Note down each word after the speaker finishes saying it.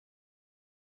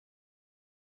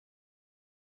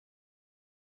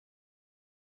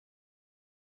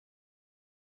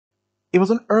It was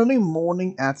an early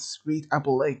morning at Sweet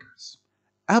Apple Acres.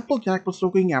 Applejack was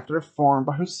looking after the farm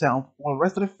by herself while the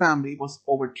rest of the family was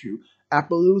over to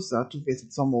Appaloosa to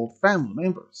visit some old family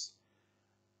members.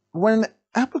 When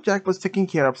Applejack was taking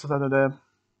care of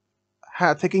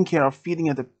had taken care of feeding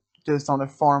some of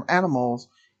the farm animals,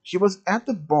 she was at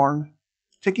the barn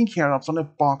taking care of some of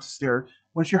the boxes there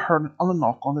when she heard a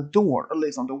knock on the door, at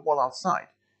least on the wall outside.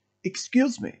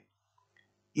 Excuse me.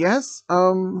 Yes,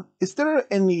 is there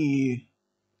any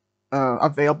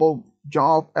available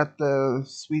job at the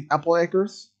Sweet Apple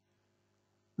Acres?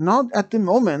 Not at the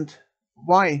moment.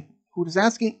 Why? Who is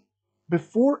asking?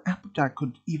 Before Applejack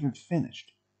could even finish,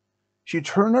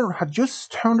 had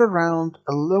just turned around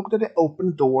and looked at the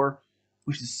open door,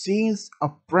 which sees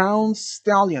a brown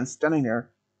stallion standing there.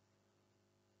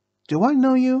 Do I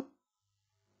know you?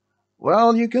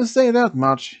 Well, you can say that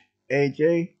much,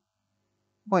 AJ.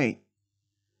 Wait,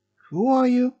 who are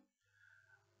you?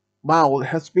 Wow, it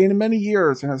has been many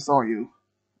years since I saw you.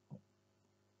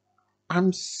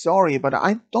 I'm sorry, but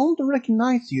I don't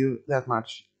recognize you that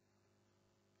much.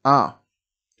 Ah,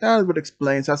 that would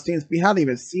explain, since we hadn't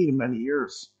even seen in many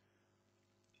years.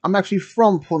 I'm actually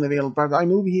from Ponyville, but I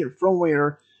moved here from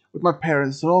where with my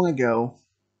parents long ago.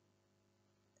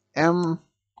 Um,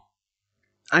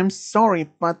 I'm sorry,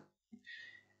 but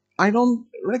I don't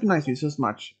recognize you so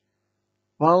much.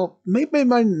 Well, maybe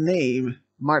my name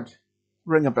might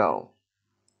ring a bell.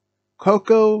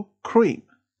 Cocoa Cream.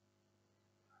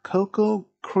 Cocoa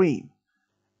Cream.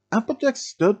 Applejack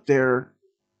stood there,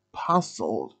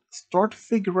 puzzled, started to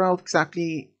figure out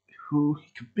exactly who he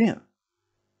could be.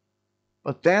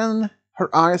 But then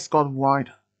her eyes got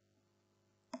wide.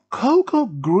 Cocoa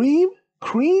Cream?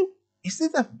 Cream?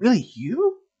 Isn't that really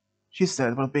you? She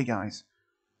said with big eyes.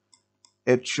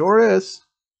 It sure is.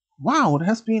 Wow, what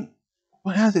has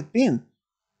it been?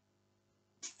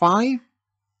 5,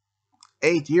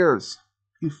 8 years,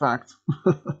 in fact.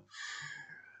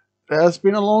 That's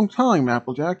been a long time,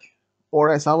 Applejack. Or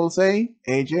as I will say,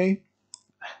 AJ.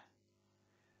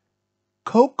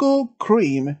 Cocoa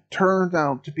Cream turned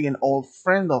out to be an old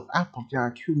friend of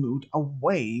Applejack who moved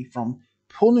away from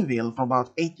Ponyville from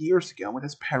about 8 years ago with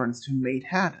his parents to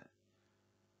Manhattan.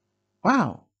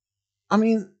 Wow. I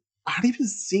mean, I hadn't even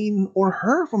seen or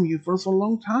heard from you for so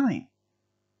long time.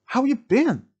 How you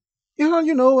been? Yeah,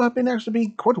 I've been actually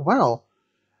quite well.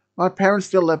 My parents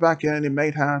still live back in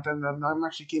Manhattan, and I'm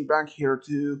actually came back here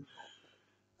to,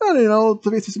 to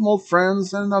visit some old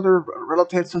friends and other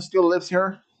relatives who still lives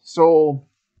here. So,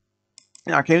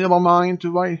 yeah, I came to my mind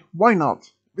to why not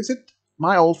visit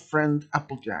my old friend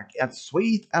Applejack at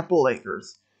Sweet Apple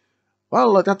Acres.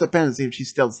 Well, that depends if she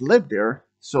still lives there.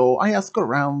 So I asked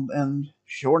around, and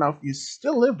sure enough, you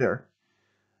still live there.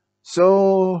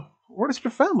 So, where is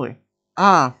your family?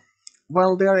 Ah,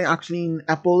 well, they're actually in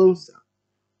Appaloosa.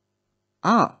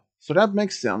 Ah, so that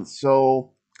makes sense.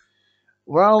 So,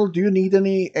 well, do you need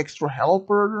any extra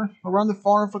helper around the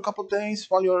farm for a couple of days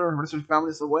while your rest of your family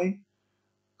is away?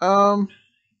 Um,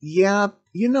 yeah,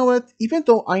 you know what? Even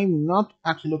though I'm not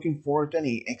actually looking forward to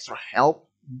any extra help,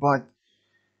 but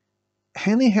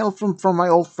any help from my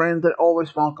old friend, they're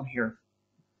always welcome here.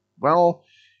 Well,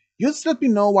 you just let me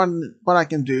know what I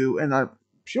can do, and I'm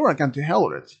sure I can to hell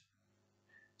with it.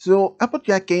 So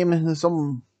Applejack gave me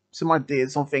some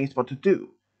ideas, some things what to do.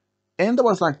 And I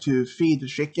was like to feed the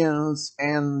chickens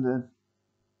and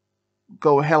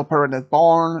go help her in that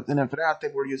barn. And after that, they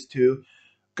were used to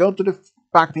go to the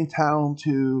back in town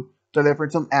to deliver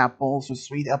some apples or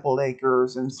sweet apple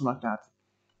acres and stuff like that.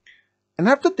 And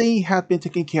after they had been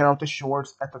taking care of the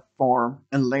chores at the farm,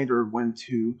 and later went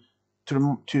to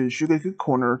Sugar Cube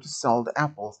Corner to sell the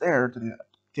apples there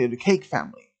to the Cake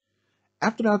family.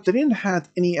 After that, they didn't have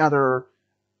any other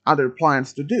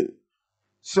plans to do.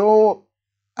 So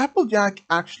Applejack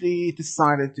actually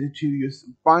decided to use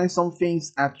buy some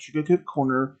things at Sugar Cube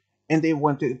Corner, and they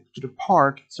went to the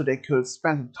park so they could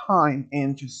spend time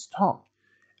and just talk.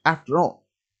 After all,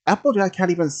 Applejack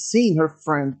had even seen her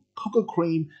friend Cocoa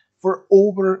Cream for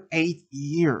over 8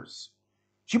 years.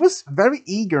 She was very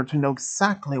eager to know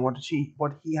exactly what he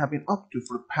had been up to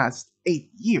for the past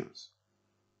 8 years.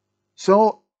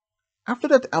 So after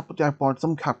that, Applejack bought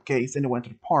some cupcakes and they went to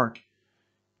the park.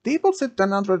 They both sat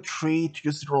down under a tree to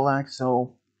just relax.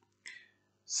 So,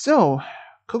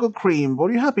 Cocoa Cream,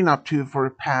 what have you been up to for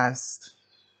the past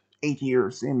 8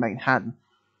 years in Manhattan?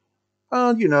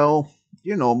 You know,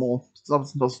 your normal,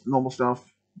 those normal stuff.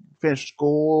 Finish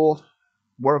school,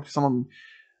 work some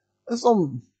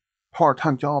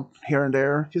part-time job here and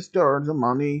there, just to earn some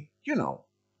money.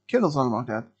 Something like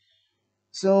that.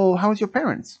 So, how's your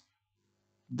parents?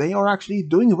 They are actually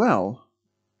doing well.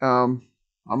 Um,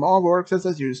 I'm all works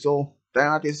as usual.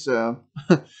 dad is,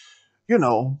 you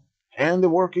know, handy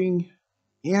working.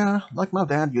 Yeah, like my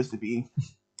dad used to be.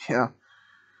 Yeah,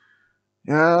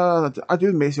 yeah, I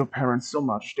do miss your parents so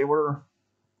much. They were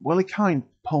really kind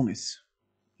ponies.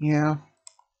 Yeah.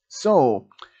 So,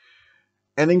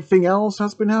 anything else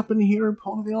has been happening here in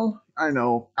Ponyville? I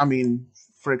know. I mean,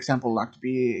 for example, like to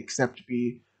be, except to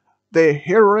be the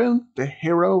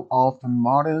hero of the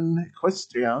modern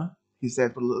Equestria, he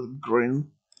said with a little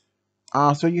grin.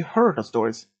 Ah, so you heard the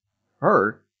stories.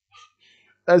 Heard?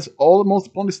 That's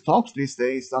almost Pony talks these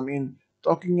days. I mean,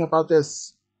 talking about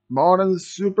this modern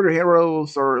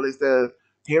superheroes, or at least the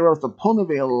heroes of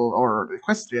Ponyville or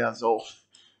Equestria, so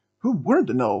who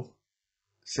wouldn't know?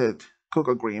 Said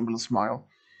Cocoa Cream with a smile.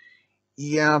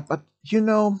 Yeah, but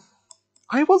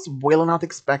I was well not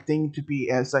expecting to be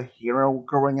as a hero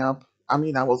growing up. I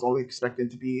mean, I was only expecting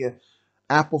to be an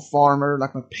apple farmer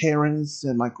like my parents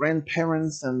and my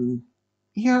grandparents and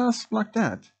yeah, stuff like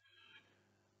that.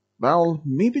 Well,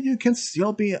 maybe you can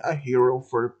still be a hero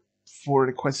for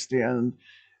the question and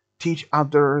teach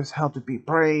others how to be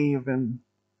brave and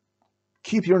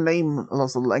keep your name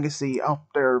as a legacy up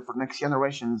there for next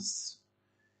generations.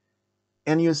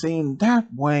 And you see, in that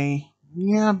way,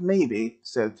 yeah, maybe,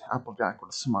 said Applejack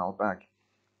with a smile back.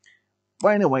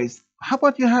 But anyways, how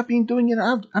about you have been doing it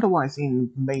otherwise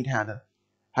in Maid Hatter?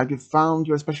 Have you found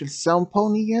your special sound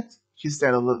pony yet? She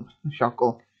said a little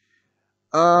chuckle.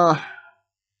 Uh,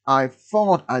 I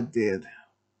thought I did.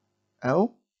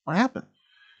 Oh, what happened?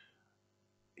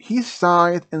 He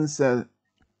sighed and said,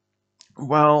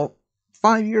 well,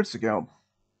 5 years ago,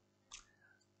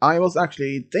 I was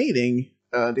actually dating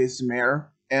this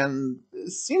mare, and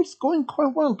it seems going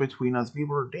quite well between us. We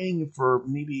were dating for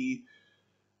maybe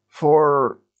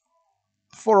for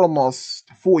for almost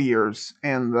 4 years,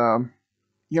 and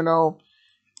you know,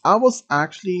 I was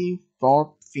actually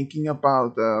thought thinking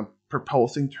about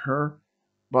proposing to her,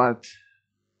 but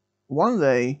one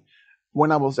day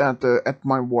when I was at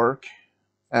my work,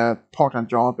 part-time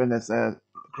job, and it's a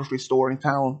grocery store in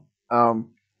town,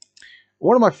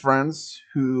 one of my friends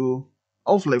who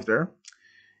also lived there,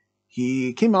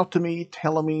 he came up to me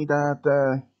telling me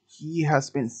that he has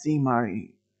been seeing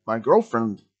my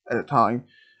girlfriend at the time,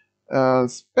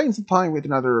 spending some time with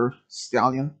another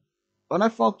stallion, and I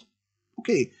thought,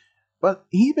 okay, but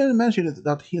he even mentioned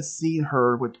that he has seen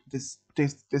her with this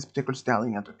particular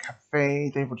stallion at a cafe.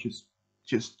 They were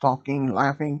just talking,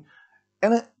 laughing,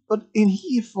 and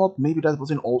he thought maybe that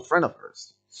was an old friend of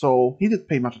hers, so he didn't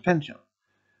pay much attention.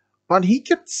 But he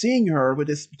kept seeing her with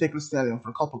this particular stallion for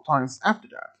a couple of times after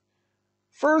that.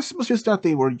 First, it was just that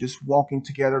they were just walking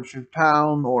together through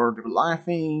town, or they were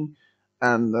laughing,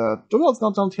 and it was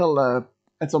not until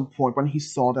at some point when he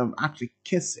saw them actually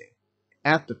kissing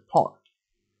at the park.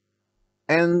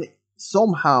 And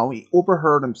somehow he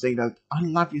overheard them say that I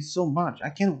love you so much. I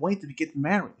can't wait to get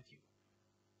married with you.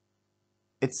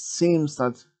 It seems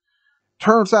that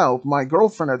turns out my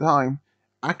girlfriend at the time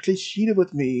actually cheated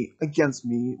with me against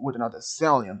me with another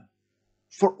stallion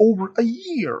for over a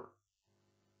year.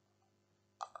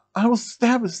 I was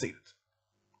devastated.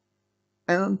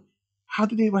 And how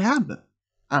did it even happen?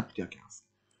 Applejack asked.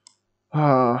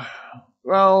 Uh,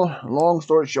 well, long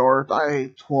story short,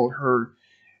 I told her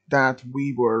that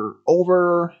we were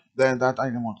over, then that I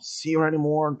didn't want to see her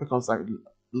anymore because I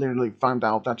literally found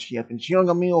out that she had been cheating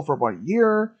on me for about a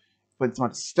year with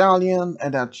my stallion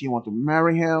and that she wanted to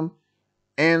marry him.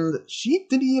 And she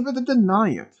didn't even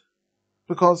deny it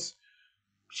because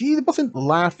she wasn't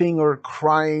laughing or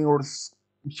crying or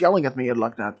yelling at me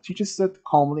like that. She just said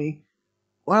calmly,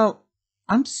 well,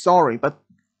 I'm sorry, but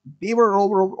we were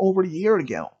over a year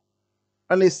ago,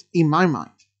 at least in my mind.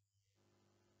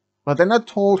 But then I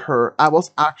told her I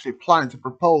was actually planning to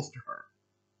propose to her.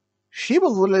 She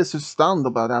was a little stunned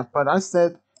about that, but I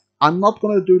said, I'm not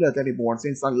gonna do that anymore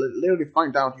since I literally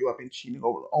find out you have been cheating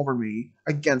over me,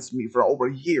 against me for over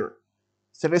a year.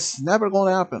 So it's never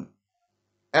gonna happen.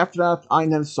 After that, I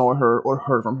never saw her or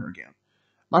heard from her again.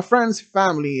 My friend's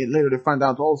family literally found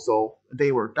out also.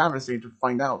 They were devastated to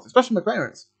find out, especially my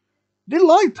parents. They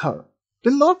liked her.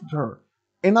 They loved her.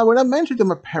 And when I mentioned to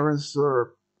my parents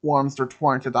once or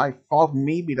twice that I thought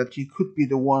maybe that she could be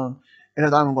the one and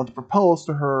that I'm going to propose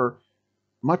to her,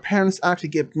 my parents actually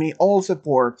gave me all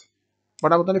support.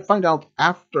 But when I find out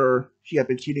after she had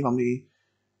been cheating on me,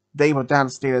 they were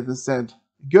devastated and said,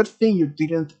 good thing you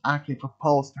didn't actually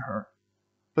propose to her.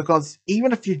 Because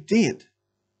even if you did,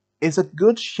 it's a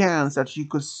good chance that she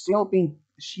could still be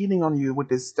cheating on you with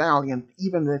this stallion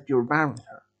even if you're married to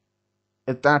her.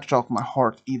 And that shocked my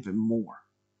heart even more.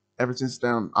 Ever since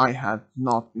then, I had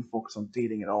not been focused on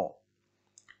dating at all.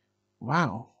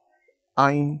 Wow.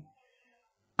 I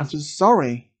I'm so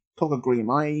sorry, Cocoa Cream.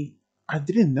 I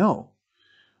didn't know.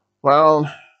 Well,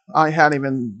 I hadn't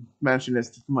even mentioned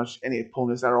this to much any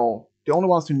opponents at all. The only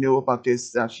ones who knew about this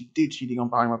that she did cheating on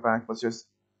behind my back was just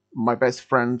my best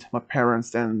friend, my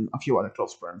parents, and a few other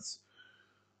close friends.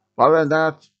 Other than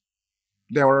that,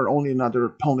 there were only another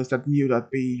opponents that knew that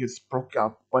we just broke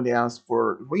up when they asked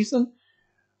for a reason.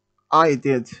 I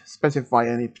did specify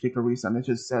any particular reason. I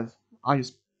just said I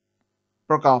just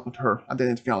broke up with her. I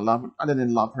didn't feel love. I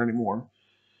didn't love her anymore.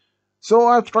 So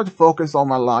I tried to focus on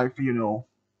my life,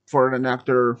 for an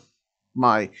actor,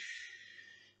 my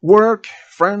work,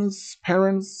 friends,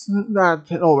 parents, that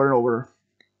and over and over.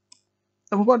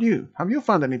 And what about you? Have you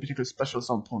found any particular special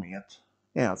on Tony yet?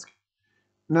 I ask.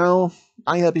 No,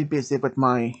 I have been busy with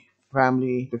my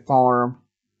family, the farm,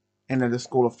 and then the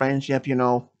school of friendship,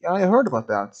 Yeah, I heard about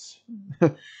that.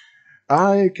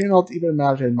 I cannot even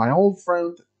imagine my old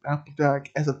friend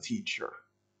Applejack as a teacher.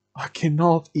 I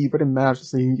cannot even imagine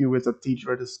seeing you as a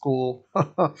teacher at the school.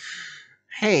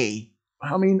 Hey,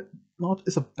 I mean, not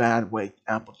as a bad way,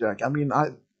 Applejack.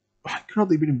 I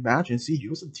cannot even imagine seeing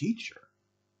you as a teacher.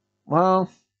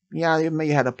 Well, yeah, you may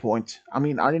have a point. I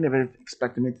didn't even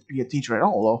expect him to be a teacher at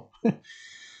all,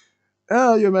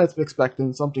 though. You might be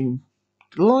expecting something.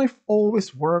 Life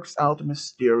always works out in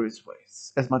mysterious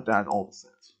ways, as my dad always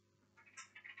said.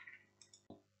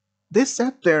 They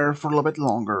sat there for a little bit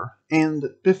longer, and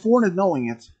before knowing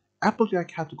it,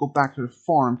 Applejack had to go back to the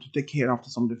farm to take care of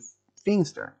some of the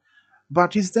things there.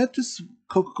 But he said to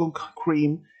Cocoa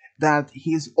Cream that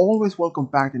he is always welcome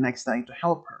back the next day to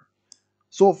help her.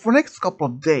 So for the next couple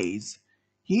of days,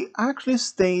 he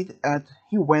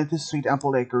went to Sweet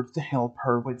Apple Acres to help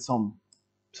her with some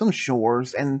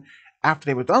chores, and after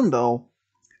they were done though,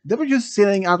 they were just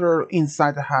sitting out there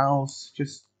inside the house,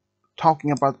 just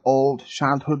talking about old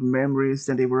childhood memories,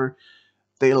 and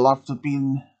they loved to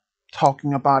be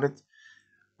talking about it.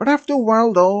 But after a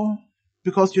while, though,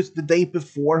 because just the day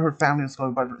before her family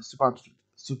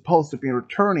supposed to be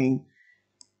returning,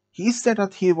 he said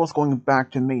that he was going back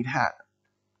to Maid Hat.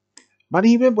 But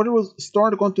but was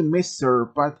started going to miss her,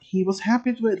 but he was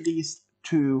happy to at least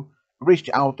to reach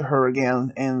out to her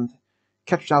again and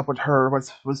catch up with her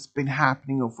what's been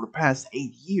happening over the past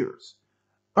 8 years.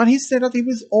 But he said that he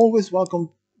was always welcome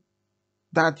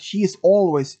that she is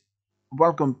always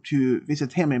welcome to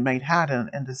visit him in Manhattan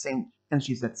and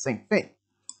she said the same thing.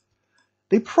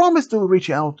 They promised to reach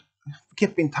out,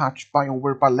 keep in touch by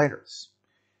letters.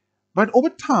 But over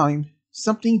time,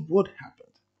 something would happen.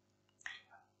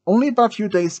 Only about a few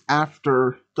days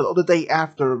after the day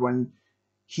after when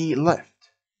he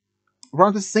left,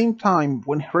 around the same time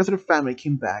when the rest of the family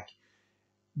came back,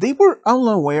 they were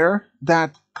unaware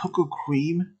that Cocoa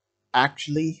Cream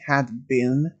actually had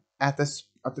been at the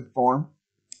farm.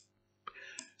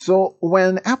 So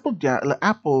when Apple Bloom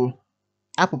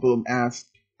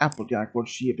asked Applejack what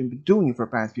she had been doing for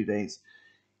the past few days,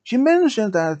 she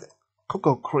mentioned that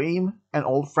Cocoa Cream, an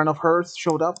old friend of hers,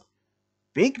 showed up.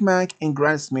 Big Mac and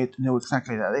Grant Smith knew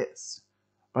exactly that is.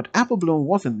 But Apple Bloom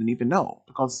wasn't even know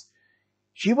because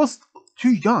she was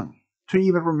too young to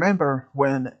even remember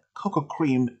when Cocoa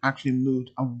Cream actually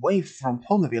moved away from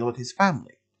Ponyville with his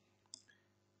family.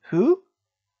 Who?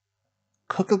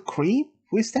 Cocoa Cream?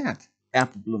 Who is that?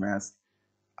 Apple Bloom asked.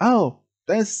 Oh,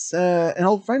 that's an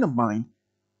old friend of mine.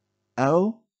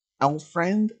 Oh, old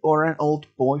friend or an old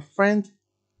boyfriend?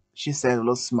 She said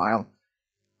with a smile.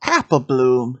 Apple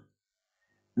Bloom!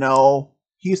 No,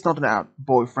 he's not an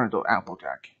boyfriend of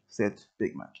Applejack, said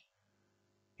Big Mac.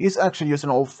 He's actually just an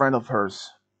old friend of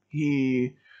hers.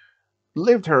 He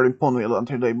lived here in Ponyville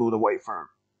until they moved away for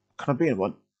kind of been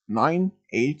what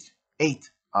 8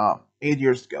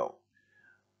 years ago.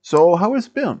 So how has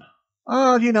it been?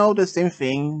 The same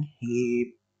thing.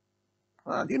 He,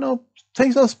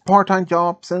 takes those part-time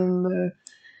jobs and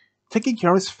taking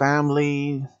care of his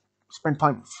family, spend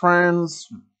time with friends.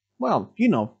 Well, the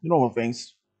normal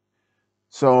things.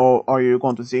 So, are you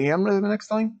going to see him the next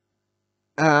time?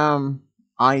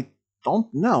 I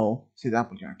don't know, said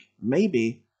Applejack.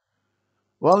 Maybe.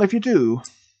 Well, if you do,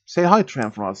 say hi to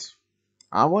him for us.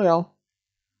 I will.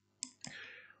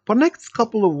 For the next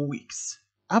couple of weeks,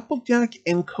 Applejack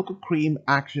and Cocoa Cream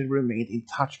actually remained in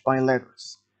touch by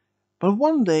letters. But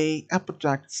one day,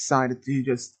 Applejack decided to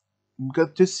just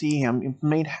get to see him in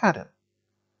Manhattan.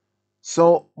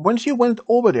 So when she went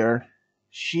over there,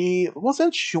 she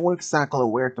wasn't sure exactly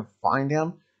where to find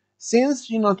him, since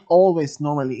she's not always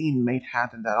normally in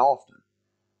Manhattan that often.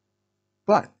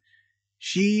 But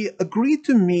she agreed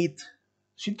to meet.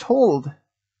 She told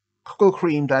Cocoa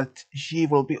Cream that she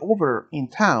will be over in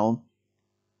town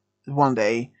one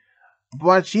day,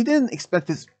 but she didn't expect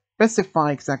to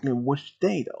specify exactly which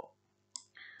day though.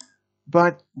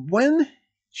 But when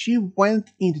she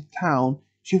went into town,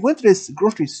 she went to this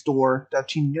grocery store that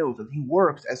she knew that he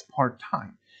worked as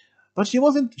part-time. But she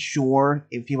wasn't sure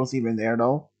if he was even there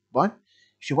though. But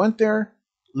she went there,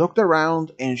 looked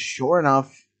around, and sure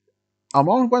enough,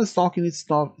 among while stocking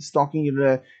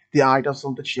the items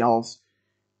on the shelves,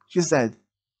 she said,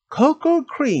 "Cocoa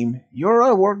Cream,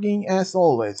 you're working as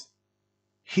always."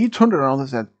 He turned around and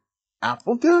said,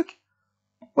 "Applejack?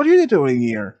 What are you doing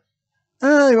here?"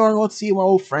 "I want to see my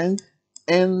old friend,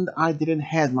 and I didn't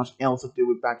have much else to do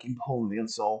with back in Ponyville,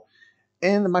 so,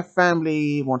 and my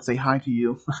family want to say hi to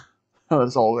you."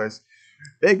 As always.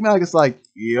 Big Mac is like,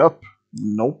 "Yup,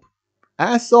 nope."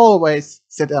 "As always,"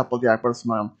 said Applejack with a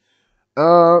smile.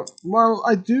 Well,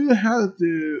 I do have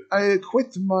to. I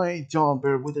quit my job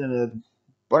within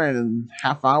about a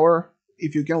half hour.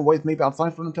 If you can wait maybe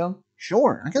outside for the town."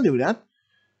 "Sure, I can do that."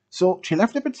 So she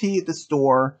left the petite at the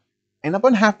store, and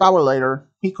about a half hour later,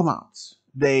 he come out.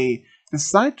 They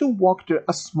decide to walk to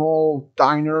a small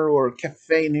diner or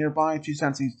cafe nearby to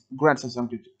grab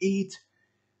something to eat.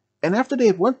 And after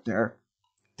they went there,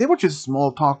 they were just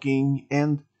small talking,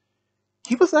 and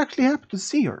he was actually happy to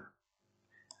see her.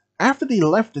 After they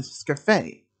left this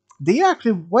cafe, they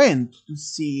actually went to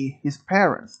see his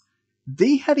parents.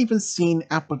 They had even seen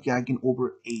Applejack in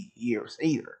over 8 years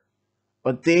either.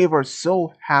 But they were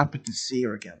so happy to see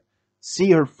her again.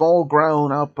 See her full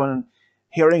grown up and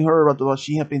hearing her about what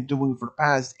she had been doing for the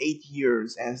past 8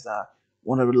 years as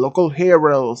one of the local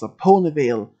heroes of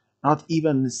Ponyville, not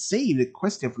even saved the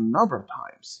question a number of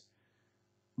times.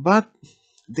 But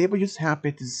they were just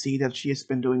happy to see that she has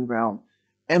been doing well,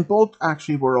 and both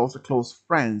actually were also close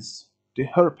friends to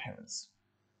her parents.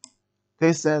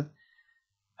 They said,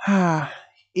 "Ah,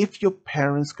 if your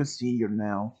parents could see you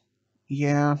now,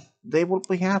 yeah, they would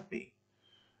be happy.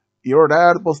 Your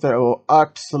dad was the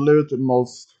absolute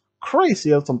most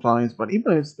craziest sometimes, but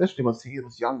even especially when he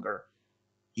was younger.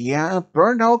 Yeah,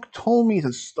 Burnout told me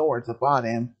the stories about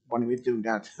him when we were doing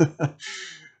that."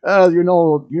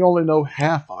 You only know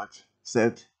half of it,"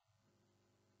 said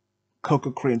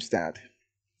Cocoa Cream's dad.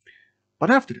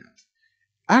 But after that,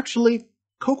 actually,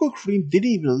 Cocoa Cream didn't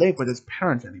even live with his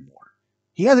parents anymore.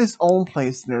 He had his own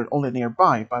place only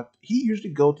nearby, but he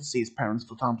usually go to see his parents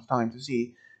from time to time to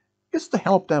see, just to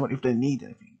help them if they need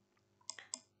anything.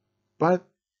 But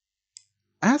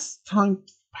as time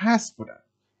passed for them,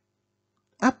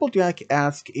 Applejack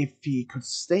asked if they could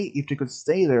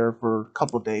stay there for a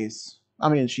couple of days. I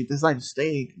mean, she decided to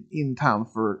stay in town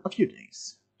for a few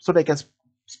days so they can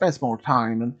spend more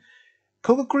time. And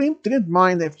Cocoa Cream didn't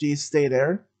mind if they stay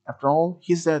there. After all,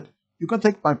 he said, "You can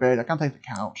take my bed, I can take the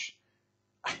couch."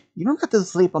 "You don't have to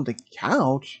sleep on the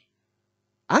couch."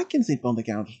 "I can sleep on the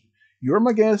couch. You're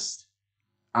my guest.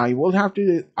 I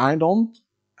don't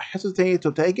hesitate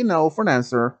to take a no for an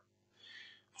answer."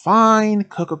 "Fine,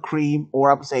 Cocoa Cream,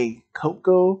 or I would say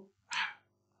Cocoa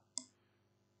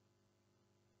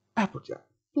Applejack.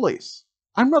 Please.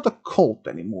 I'm not a cult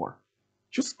anymore.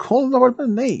 Just call me by my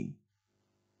name."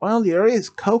 "Well, there is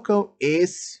Cocoa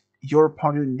is your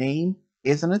part of your name,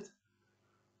 isn't it?"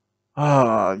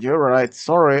 "Ah, you're right.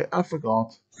 Sorry, I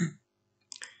forgot."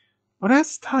 But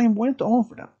as time went on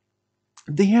for them,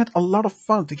 they had a lot of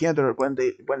fun together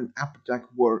when Applejack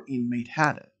were in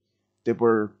Manhattan. They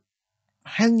were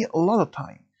hanging a lot of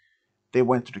time. They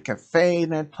went to the cafe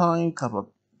that time,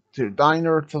 couple to the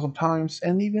diner sometimes,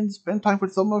 and even spent time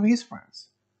with some of his friends.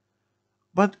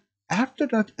 But after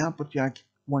that, Applejack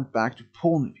went back to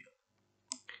Ponyville.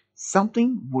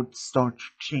 Something would start to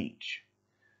change.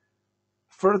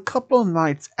 For a couple of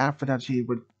nights after that,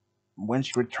 when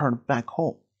she returned back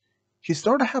home, she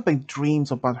started having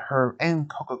dreams about her and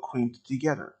Cocoa Cream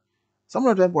together. Some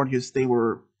of them were just they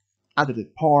were out at the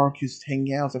park, just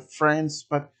hanging out as friends,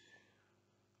 but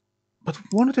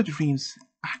one of the dreams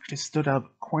actually stood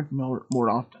out quite more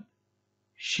often.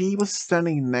 She was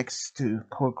standing next to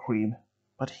Cocoa Cream,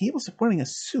 but he was wearing a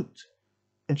suit,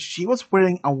 and she was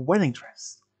wearing a wedding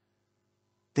dress.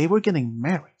 They were getting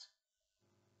married.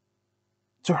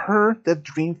 To her, that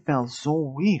dream felt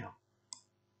so real,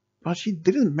 but she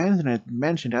didn't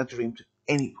mention that dream to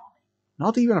anyone,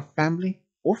 not even her family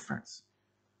or friends,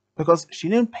 because she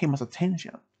didn't pay much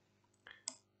attention.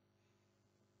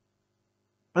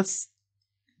 But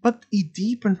but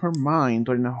deep in her mind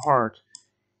or in her heart,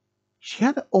 she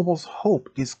had almost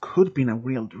hoped this could have been a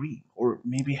real dream, or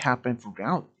maybe happened for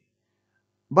reality.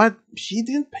 But she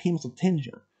didn't pay much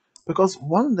attention, because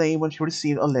one day when she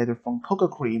received a letter from Cocoa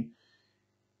Cream,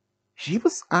 she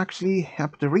was actually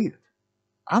happy to read it,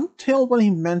 until when he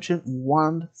mentioned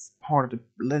one part of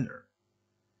the letter.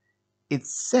 It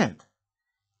said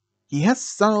He had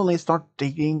suddenly started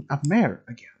dating a mare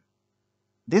again.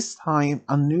 This time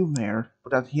a new mare,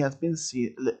 but that he has been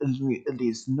at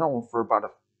least known for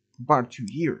about 2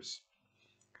 years.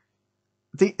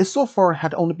 They so far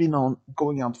had only been on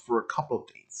going out for a couple of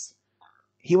dates.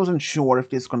 He wasn't sure if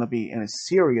this was going to be in a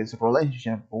serious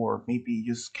relationship or maybe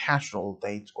just casual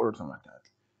date or something like that.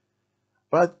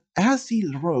 But as he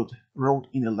wrote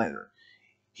in the letter,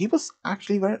 he was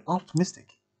actually very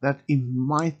optimistic that it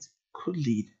might could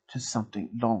lead to something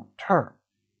long term.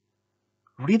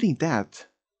 Reading that,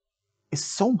 it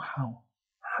somehow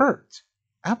hurt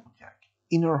Applejack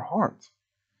in her heart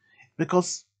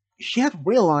because she had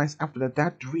realized after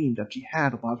that dream that she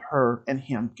had about her and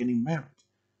him getting married.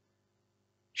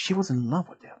 She was in love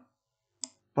with him.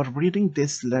 But reading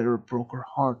this letter broke her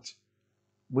heart,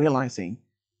 realizing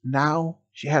now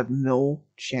she had no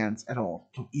chance at all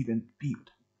to even be with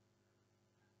him.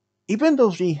 Even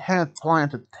though she had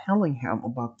planned on telling him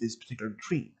about this particular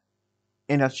dream,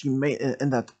 and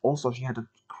that also she had a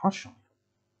crush on him.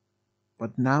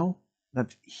 But now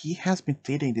that he has been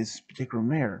dating this particular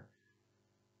mare,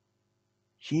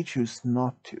 she chose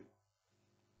not to.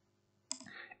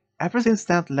 Ever since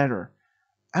that letter,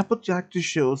 Applejack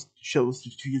just chose to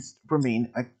just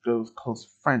remain a close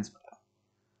friends with her.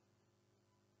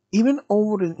 Even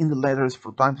over in the letters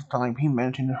from time to time, he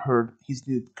mentioned her his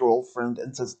new girlfriend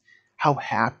and says how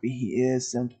happy he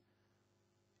is, and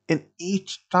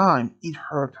each time it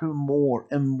hurt her more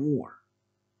and more.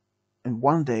 And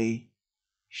one day,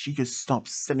 she just stopped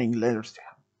sending letters to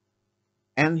him,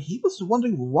 and he was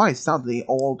wondering why suddenly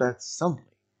all that suddenly.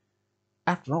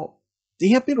 After all, they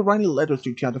had been writing letters to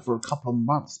each other for a couple of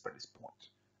months by this point,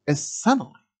 and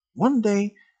suddenly, one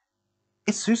day,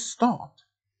 it just stopped,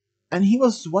 and he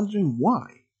was wondering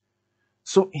why.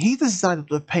 So he decided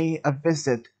to pay a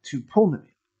visit to Ponyville,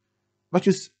 but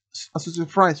just as a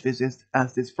surprise visit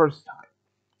as this first time.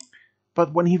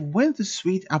 But when he went to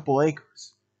Sweet Apple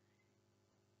Acres,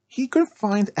 he couldn't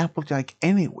find Applejack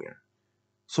anywhere.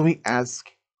 So he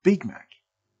asked Big Mac,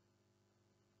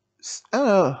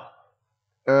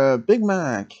 Big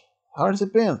Mac, how has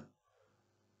it been?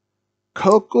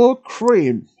 Cocoa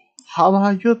Cream, how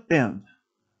have you been?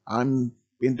 I'm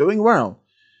been doing well.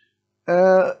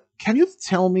 Can you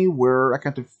tell me where I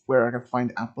can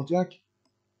find Applejack?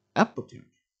 Applejack,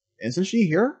 isn't she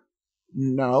here?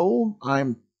 No,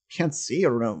 I can't see her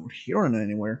around here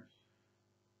anywhere.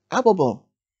 Applebum,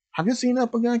 have you seen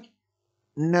Applejack?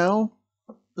 No.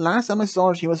 Last time I saw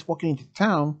her, she was walking into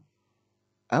town.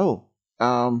 Oh,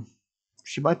 um,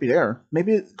 she might be there.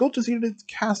 Maybe go to see the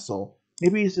castle.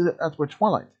 Maybe it's at where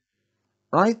Twilight.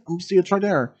 Right? I'm see you try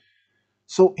there.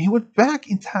 So he went back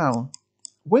in town,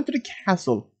 went to the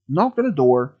castle, knocked on the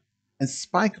door, and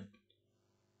Spike.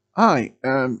 Hi,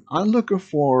 I'm looking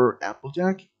for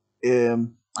Applejack.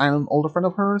 I'm an older friend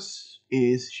of hers.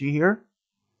 Is she here?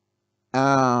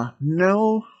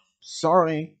 No,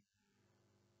 sorry.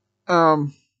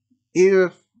 Um,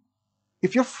 if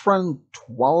your friend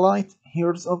Twilight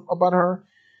hears about her,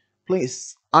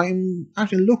 please, I'm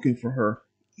actually looking for her.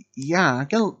 Yeah, I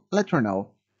can let her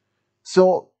know.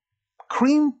 So,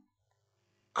 Cream,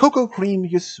 Cocoa Cream,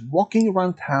 just walking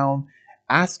around town,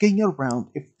 asking around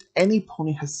if any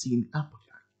pony has seen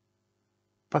Applejack.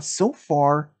 But so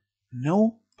far,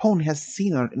 no pony has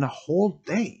seen her in a whole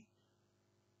day.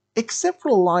 Except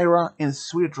for Lyra and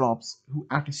Sweet Drops, who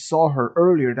actually saw her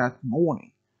earlier that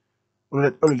morning,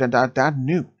 or earlier than that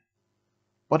noon.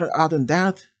 But other than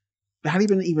that, they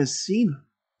hadn't even seen her.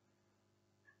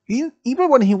 Even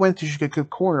when he went to Chicago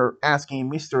Corner asking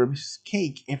Mr. and Mrs.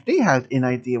 Cake if they had an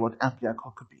idea what Applejack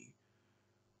could be,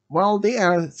 well, they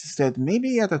said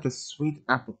maybe at the Sweet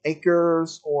Apple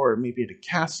Acres, or maybe the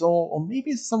castle, or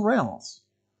maybe somewhere else.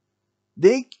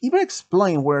 They even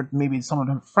explained where maybe some of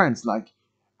their friends, like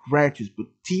Rarity's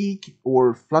Boutique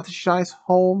or Fluttershy's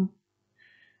home.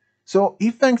 So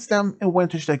he thanks them and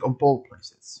went to check on both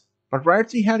places. But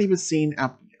Rarity hadn't even seen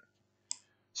Applejack.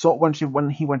 So when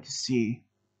he went to see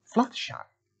Fluttershy,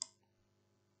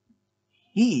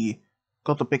 he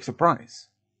got a big surprise.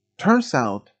 Turns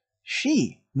out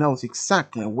she knows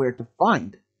exactly where to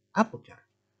find Applejack.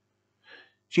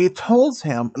 She tells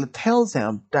him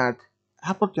that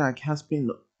Applejack has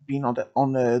been on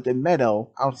the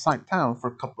meadow outside town for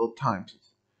a couple of times.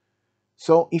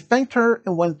 So he thanked her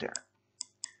and went there.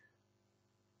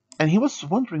 And he was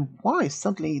wondering why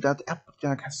suddenly that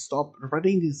Applejack has stopped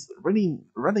writing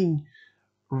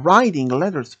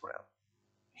letters for him.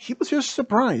 He was just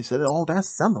surprised at all that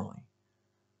suddenly.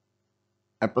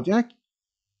 Applejack?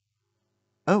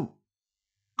 Oh,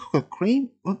 Cocoa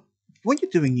Cream? What are you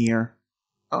doing here?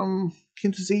 Came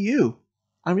to see you.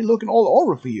 I've been looking all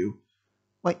over for you.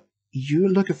 Like, You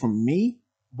looking for me?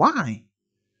 Why?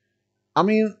 I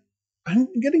mean, I'm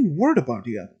getting worried about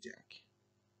you, Applejack.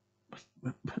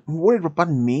 Worried about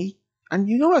me? And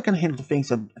you know I can handle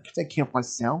things. I can take care of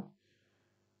myself.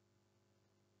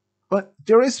 But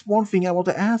there is one thing I want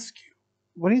to ask you.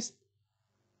 What is?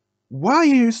 Why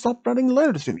you stop writing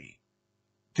letters to me?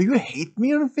 Do you hate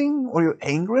me or anything? Or you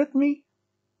angry at me?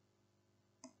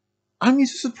 I'm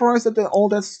just surprised that all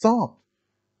that stopped.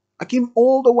 I came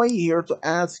all the way here to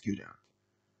ask you that.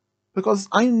 Because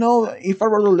I know that if I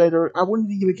wrote a letter, I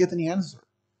wouldn't even get any answer.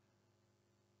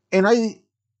 And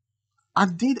I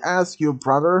did ask your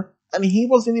brother, and he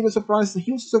wasn't even surprised.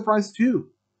 He was surprised too.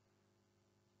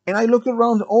 And I looked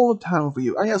around all the town for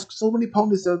you. I asked so many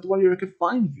ponies that where I could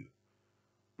find you.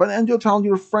 But until town,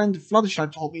 your friend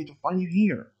Fluttershy told me to find you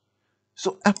here.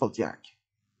 So, Applejack,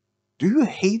 do you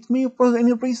hate me for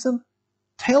any reason?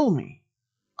 Tell me.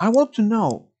 I want to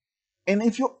know. And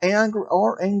if you're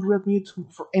angry at me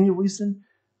for any reason,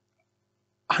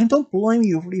 I don't blame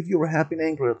you if you're happy and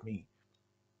angry at me.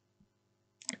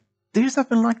 There's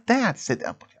nothing like that, said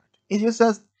Applejack. It just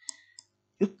says,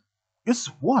 it, just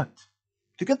what?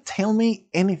 You can tell me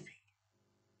anything.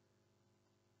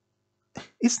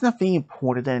 It's nothing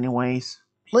important anyways.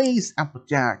 Please,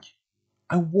 Applejack.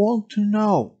 I want to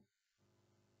know.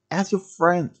 As your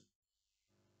friend.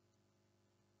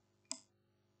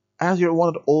 As you're one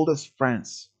of the oldest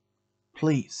friends.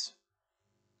 Please.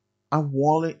 I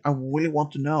really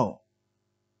want to know.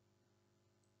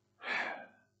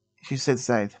 She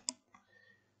said,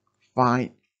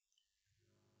 fine.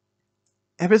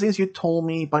 Ever since you told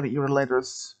me by your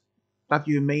letters that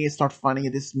you may start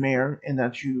finding this mare and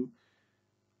that you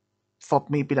thought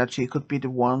maybe that she could be the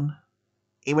one,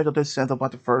 even though they said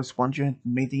about the first one you had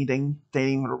been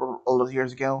dating all those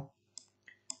years ago,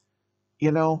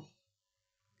 you know,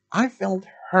 I felt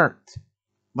hurt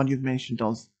when you mentioned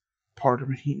those part of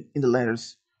me in the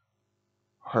letters.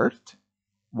 Hurt?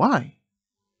 Why?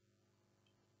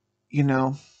 You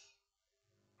know,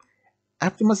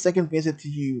 after my second visit to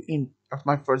you in after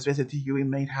my first visit to you in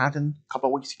Manhattan a couple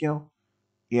of weeks ago,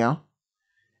 yeah,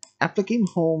 after I came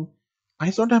home,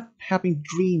 I started having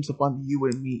dreams about you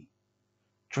and me.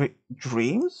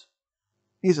 Dreams?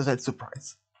 He said,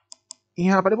 surprise.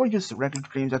 Yeah, but they were just regular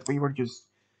dreams that we were just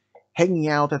hanging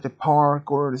out at the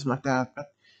park or something like that.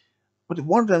 But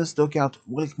one of them stuck out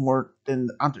way more than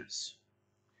others.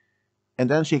 And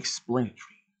then she explained the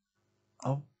dream.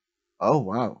 Oh, oh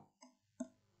wow.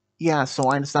 Yeah, so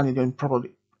I understand you're doing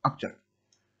probably object.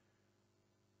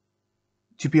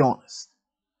 To be honest,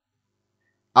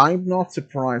 I'm not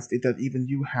surprised that even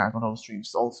you had one of those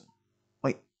dreams also.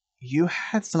 Wait, you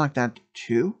had something like that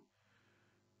too?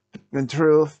 In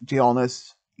truth, to be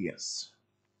honest, yes.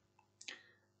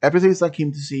 Ever since I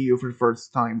came to see you for the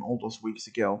first time all those weeks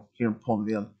ago here in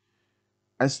Ponyville,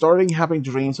 I started having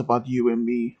dreams about you and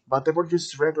me, but they were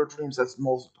just regular dreams as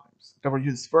most times. They were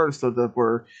just first so that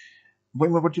were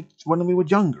when we were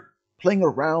younger, playing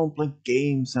around, playing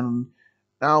games, and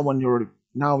now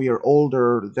we are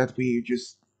older, that we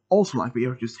just also like we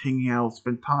are just hanging out,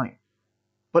 spend time.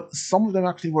 But some of them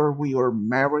actually were we were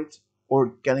married or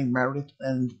getting married,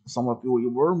 and some of you we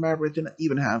were married and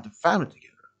even have the family together.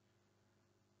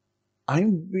 I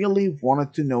really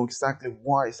wanted to know exactly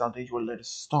why some days your letters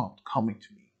stopped coming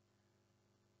to me.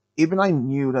 Even I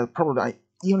knew that probably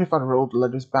even if I wrote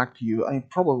letters back to you, I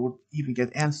probably would even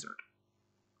get answered.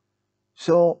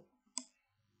 So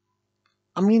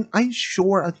I mean, I'm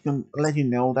sure I can let you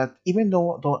know that even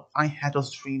though I had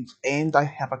those dreams and I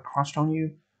have a crush on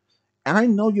you, and I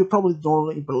know you're probably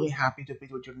really happy to be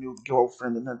with your new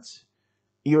girlfriend and that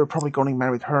you're probably going to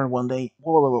marry her one day.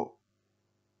 Whoa, whoa, whoa.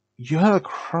 You had a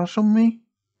crush on me?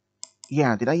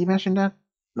 Yeah, did I mention that?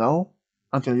 No?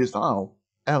 Until you said, oh.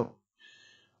 Oh.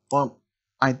 Well,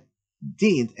 I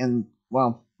did, and,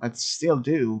 well, I still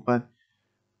do, but,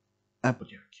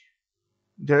 Applejack,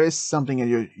 there is something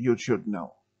you should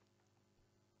know.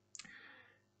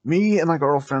 Me and my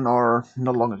girlfriend are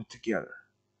no longer together.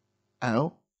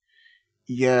 Oh?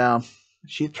 Yeah,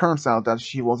 she turns out that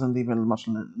she wasn't even much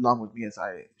in love with me as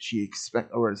I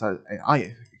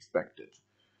expected.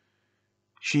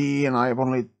 She and I have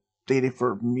only dated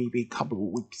for maybe a couple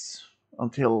of weeks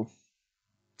until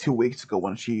 2 weeks ago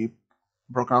when she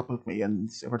broke up with me,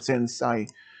 and ever since I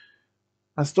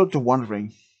started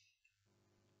wondering,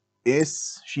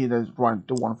 is she the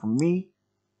one for me,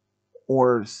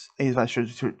 or is I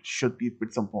should be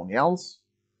with someone else?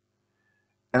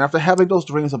 And after having those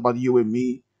dreams about you and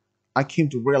me, I came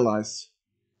to realize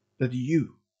that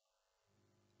you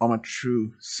are my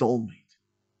true soulmate.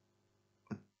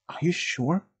 Are you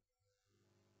sure?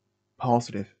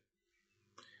 Positive.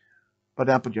 But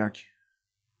Applejack,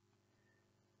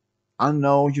 I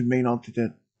know you may not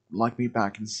like me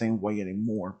back in the same way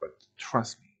anymore, but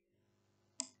trust me,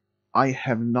 I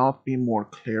have not been more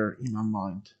clear in my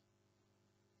mind.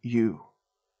 You,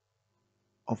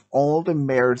 of all the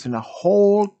mares in the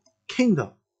whole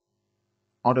kingdom,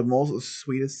 are the most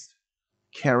sweetest,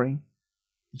 caring,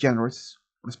 generous,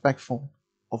 respectful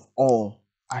of all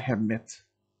I have met.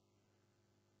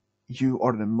 You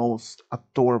are the most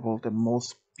adorable, the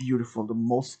most beautiful, the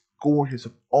most gorgeous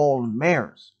of all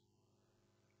mares.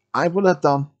 I would have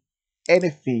done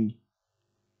anything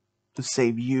to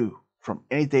save you from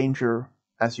any danger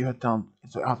as you have done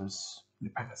to others in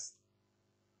the past.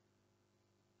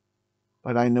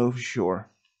 But I know for sure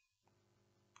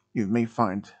you may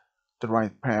find the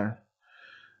right pair,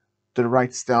 the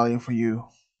right stallion for you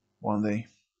one day.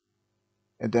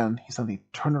 And then he suddenly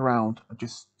turned around and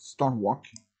just started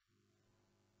walking.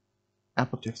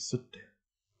 Applejack stood there,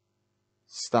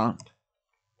 stunned.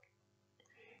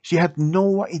 She had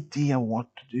no idea what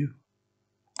to do.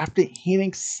 After hearing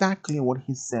exactly what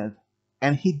he said,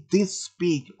 and he did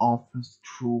speak of his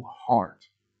true heart.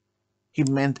 He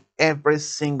meant every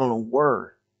single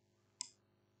word.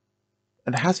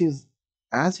 And as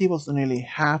he was nearly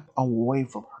half away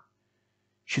from her,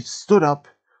 she stood up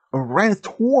and ran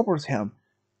towards him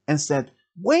and said,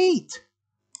 "Wait!"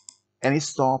 And he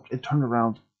stopped and turned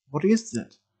around. "What is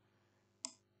it?"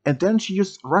 And then she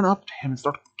just ran up to him and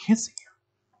started kissing him.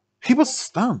 He was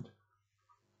stunned.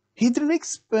 He didn't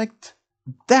expect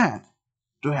that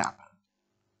to happen.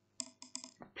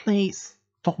 "Please,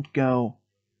 don't go,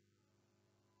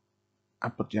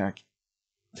 Applejack.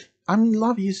 I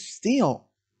love you still.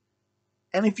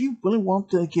 And if you really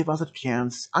want to give us a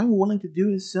chance, I'm willing to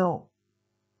do so."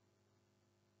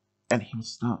 And he was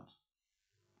stunned.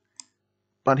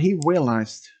 But he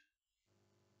realized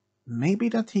maybe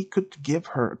that he could give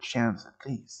her a chance at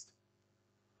least.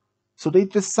 So they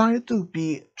decided to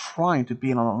be trying to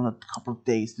be on a couple of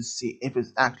days to see if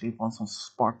it actually was some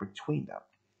spark between them.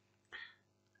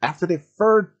 After the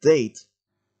third date,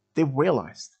 they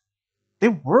realized they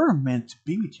were meant to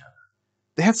be with each other.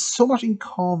 They had so much in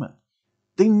common.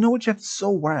 They know each other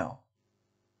so well.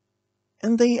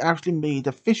 And they actually made it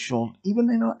official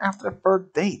even after the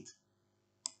third date.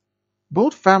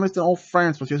 Both families and old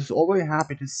friends were just already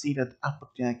happy to see that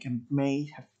Applejack may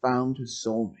have found his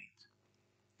soulmate.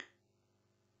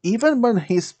 Even when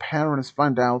his parents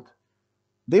found out,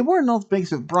 they were not big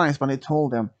surprised when they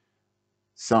told him,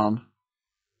 "Son,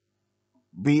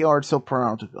 we are so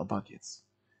proud about this.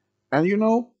 And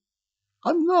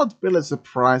I'm not really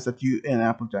surprised that you and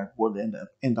Applejack would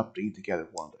end up being together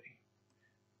one day."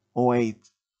 "Wait,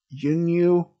 you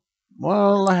knew?"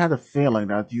 "Well, I had a feeling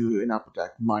that you and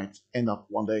Applejack might end up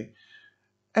one day.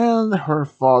 And her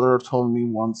father told me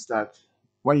once that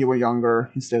when you were younger,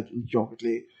 he said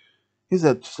jokingly, he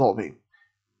said slowly,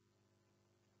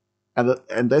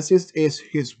 and this is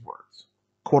his words,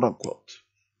 quote unquote.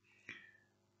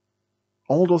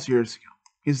 All those years ago,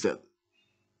 he said,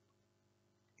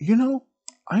 you know,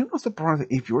 I'm not surprised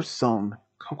if your son,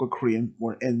 Cocoa Cream,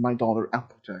 and my daughter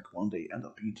Applejack one day end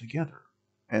up being together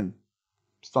and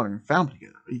starting a family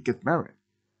together. You get married,"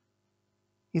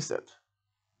 he said.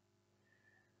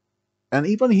 And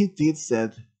even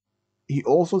he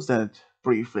also said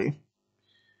briefly,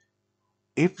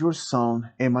 "If your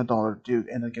son and my daughter do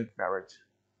end up get married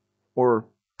or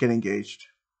get engaged,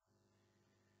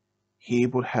 he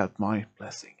would have my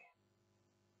blessing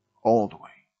all the way."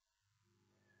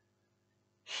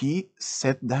 He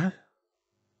said that?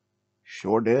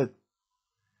 Sure did.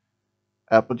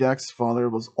 Applejack's father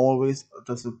was always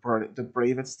the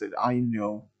bravest that I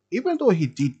know, even though he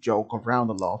did joke around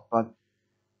a lot, but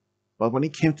when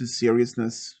it came to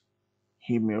seriousness,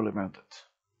 he merely meant it.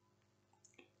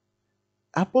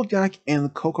 Applejack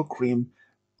and Cocoa Cream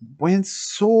went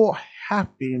so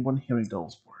happy when hearing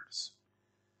those words.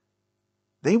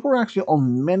 They were actually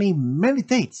on many, many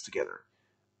dates together,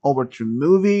 over to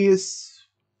movies,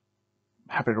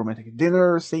 happy romantic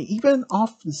dinners. They even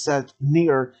often sat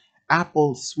near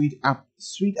sweet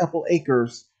apple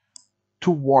acres to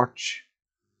watch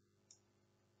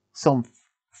some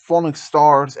falling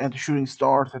stars and shooting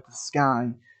stars at the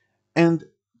sky, and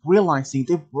realizing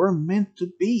they were meant to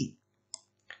be.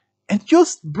 And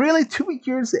just barely 2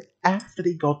 years after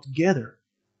they got together,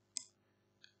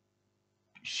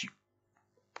 she,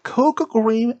 Coco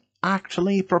Cream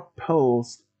actually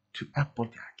proposed to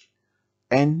Applejack,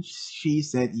 and she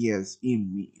said yes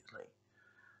immediately.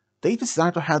 They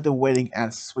decided to have the wedding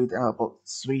at Sweet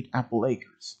Apple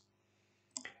Acres.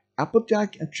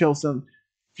 Applejack had chosen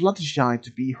Fluttershy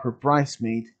to be her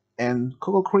bridesmaid, and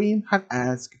Cocoa Cream had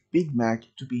asked Big Mac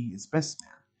to be his best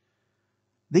man.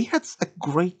 They had a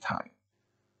great time,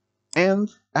 and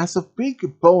as a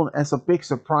big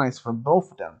surprise for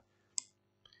both of them,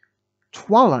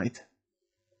 Twilight,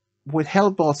 with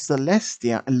help of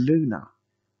Celestia and Luna,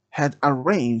 had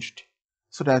arranged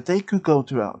so that they could go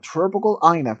to a tropical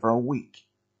island for a week,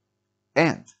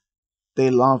 and they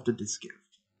loved this gift.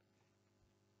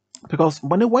 Because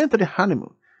when they went to the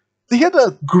honeymoon, they had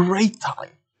a great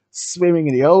time swimming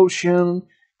in the ocean,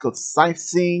 go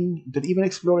sightseeing, then even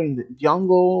exploring the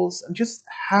jungles, and just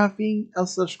having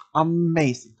such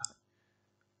amazing time.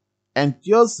 And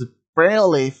just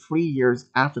barely 3 years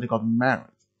after they got married,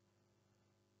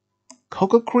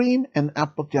 Cocoa Cream and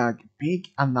Applejack big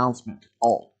announcement.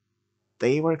 Oh,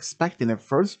 they were expecting their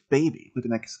first baby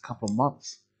within the next couple of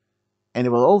months, and they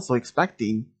were also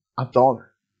expecting a daughter.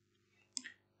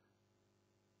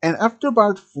 And after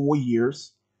about 4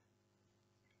 years,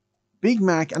 Big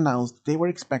Mac announced they were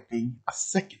expecting a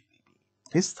second baby,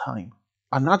 this time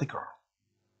another girl.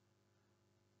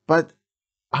 But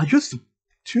just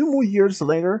 2 more years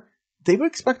later, they were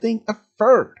expecting a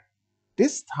third,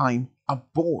 this time a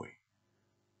boy.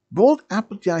 Both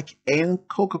Applejack and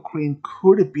Cocoa Cream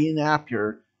could have been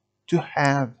happier to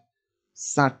have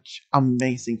such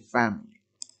amazing family.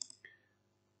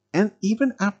 And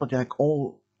even Applejack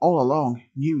all along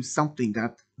knew something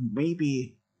that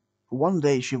maybe one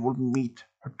day she would meet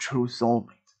her true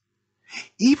soulmate.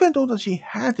 Even though that she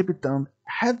hadn't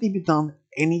done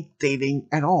any dating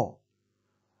at all.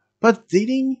 But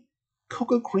dating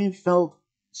Cocoa Cream felt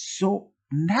so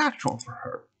natural for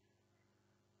her.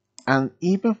 And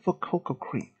even for Cocoa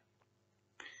Cream,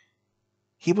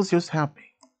 he was just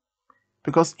happy.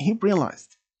 Because he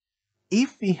realized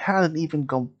if he hadn't even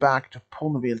gone back to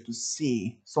Ponyville to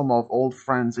see some of old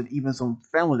friends and even some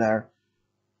family there,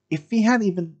 if he had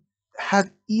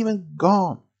even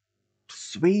gone to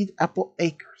Sweet Apple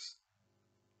Acres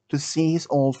to see his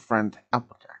old friend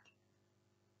Applejack,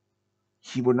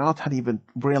 he would not have even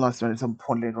realized at some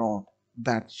point later on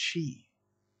that she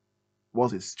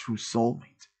was his true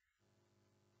soulmate.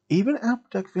 Even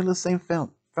Applejack felt the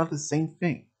same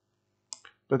thing.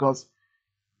 Because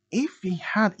if he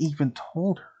had even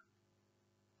told her,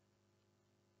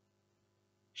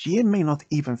 she may not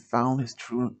even found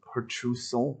her true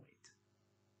soulmate.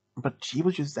 But she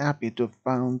was just happy to have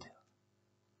found him,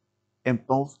 and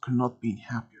both could not be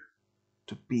happier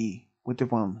to be with the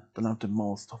one they loved the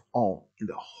most of all in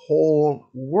the whole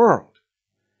world.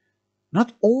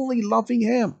 Not only loving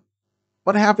him,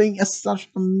 but having such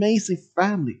amazing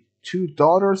family. Two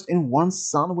daughters and one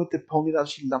son with the pony that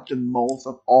she loved the most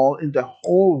of all in the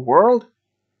whole world.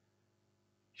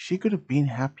 She could have been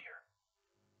happier.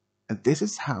 And this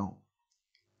is how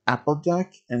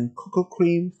Applejack and Cocoa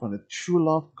Cream from the True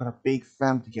Love got a big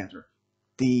family together.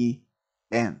 The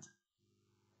end.